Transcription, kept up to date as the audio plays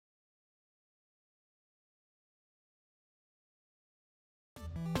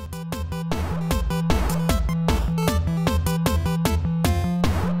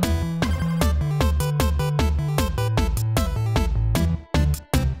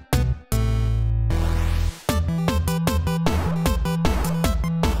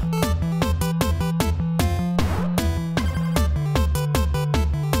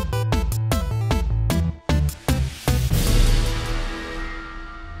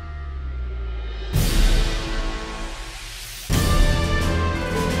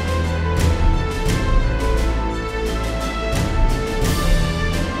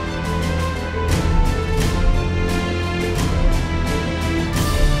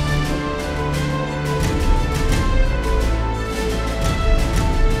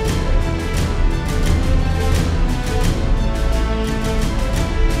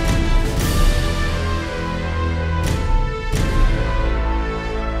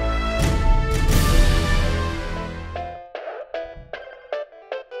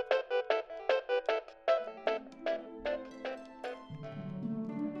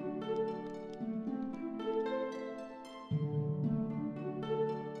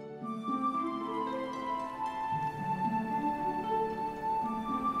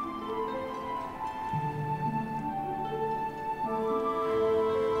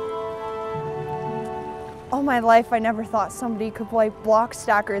All my life, I never thought somebody could play block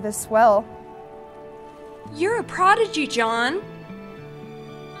stacker this well. You're a prodigy, Jon.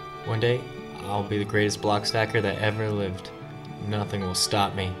 One day, I'll be the greatest block stacker that ever lived. Nothing will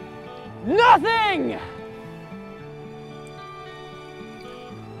stop me. Nothing!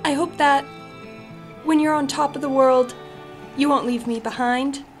 I hope that when you're on top of the world, you won't leave me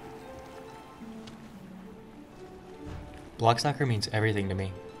behind. Block stacker means everything to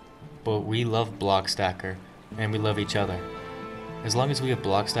me. But we love block stacker, and we love each other. As long as we have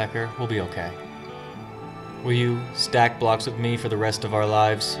block stacker, we'll be okay. Will you stack blocks with me for the rest of our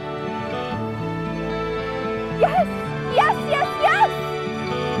lives? Yes! Yes, yes, yes!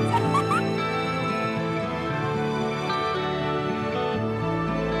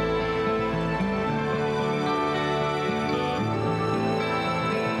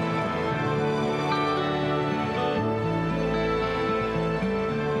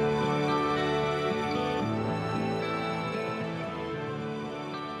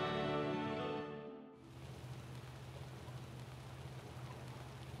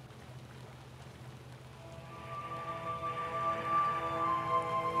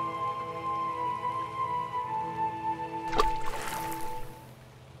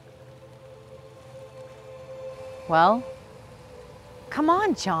 Well, come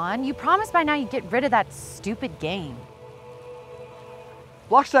on, Jon. You promised by now you'd get rid of that stupid game.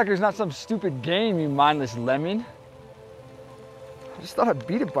 Block stacker is not some stupid game, you mindless lemming. I just thought I'd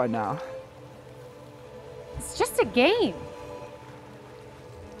beat it by now. It's just a game.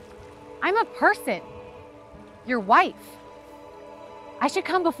 I'm a person. Your wife. I should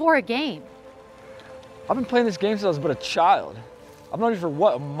come before a game. I've been playing this game since I was but a child. I've known you for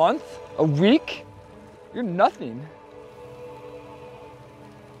what, a month? A week? You're nothing.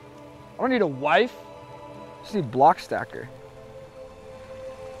 I don't need a wife. I just need block stacker.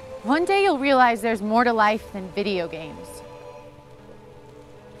 One day you'll realize there's more to life than video games.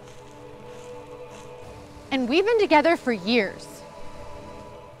 And we've been together for years.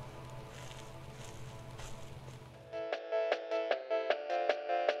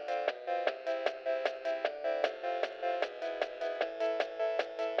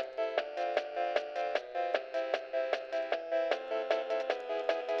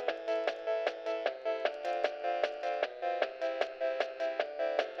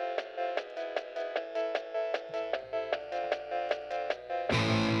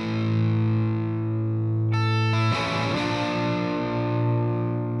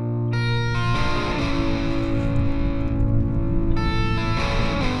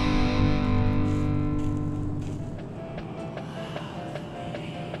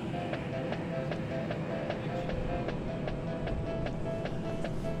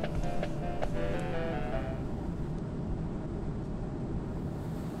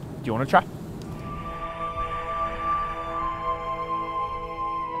 Do you want to try?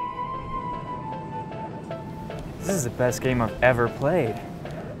 This is the best game I've ever played.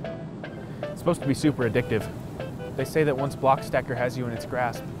 It's supposed to be super addictive. They say that once block stacker has you in its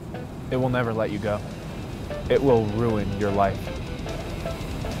grasp, it will never let you go. It will ruin your life.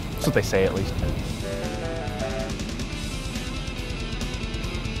 That's what they say, at least.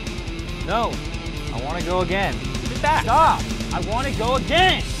 No, I want to go again. Get back! Stop! I want to go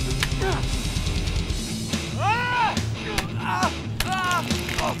again!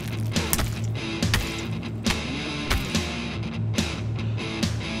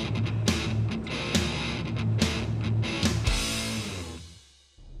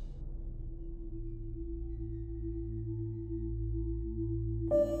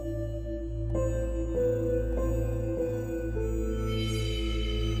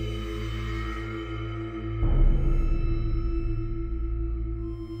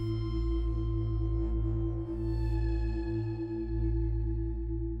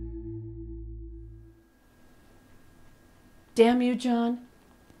 Damn you, Jon.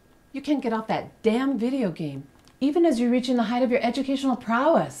 You can't get off that damn video game, even as you're reaching the height of your educational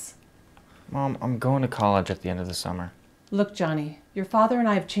prowess. Mom, I'm going to college at the end of the summer. Look, Johnny, your father and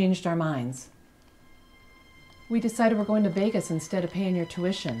I have changed our minds. We decided we're going to Vegas instead of paying your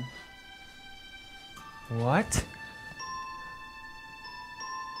tuition. What?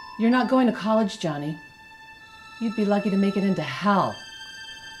 You're not going to college, Johnny. You'd be lucky to make it into hell.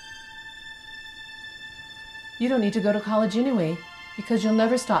 You don't need to go to college anyway, because you'll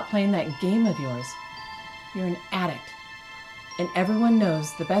never stop playing that game of yours. You're an addict. And everyone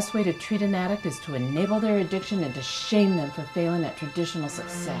knows the best way to treat an addict is to enable their addiction and to shame them for failing at traditional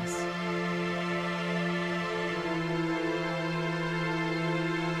success.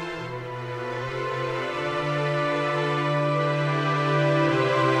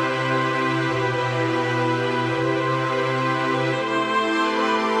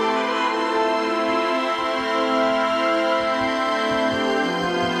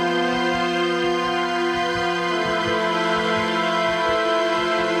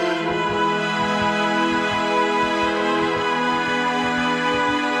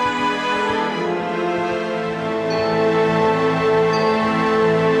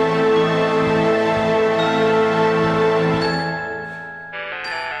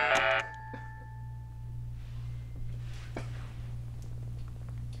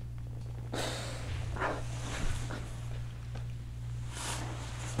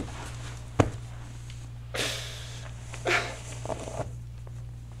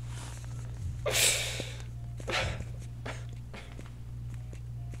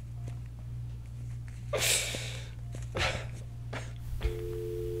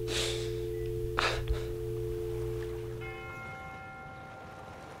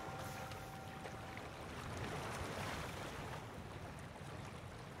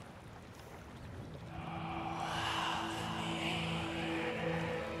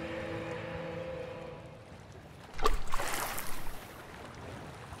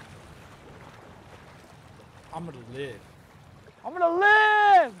 I'm gonna live. I'm gonna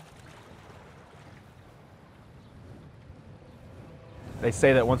live! They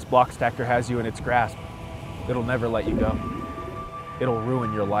say that once Block Stacker has you in its grasp, it'll never let you go. It'll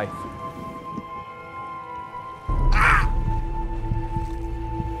ruin your life.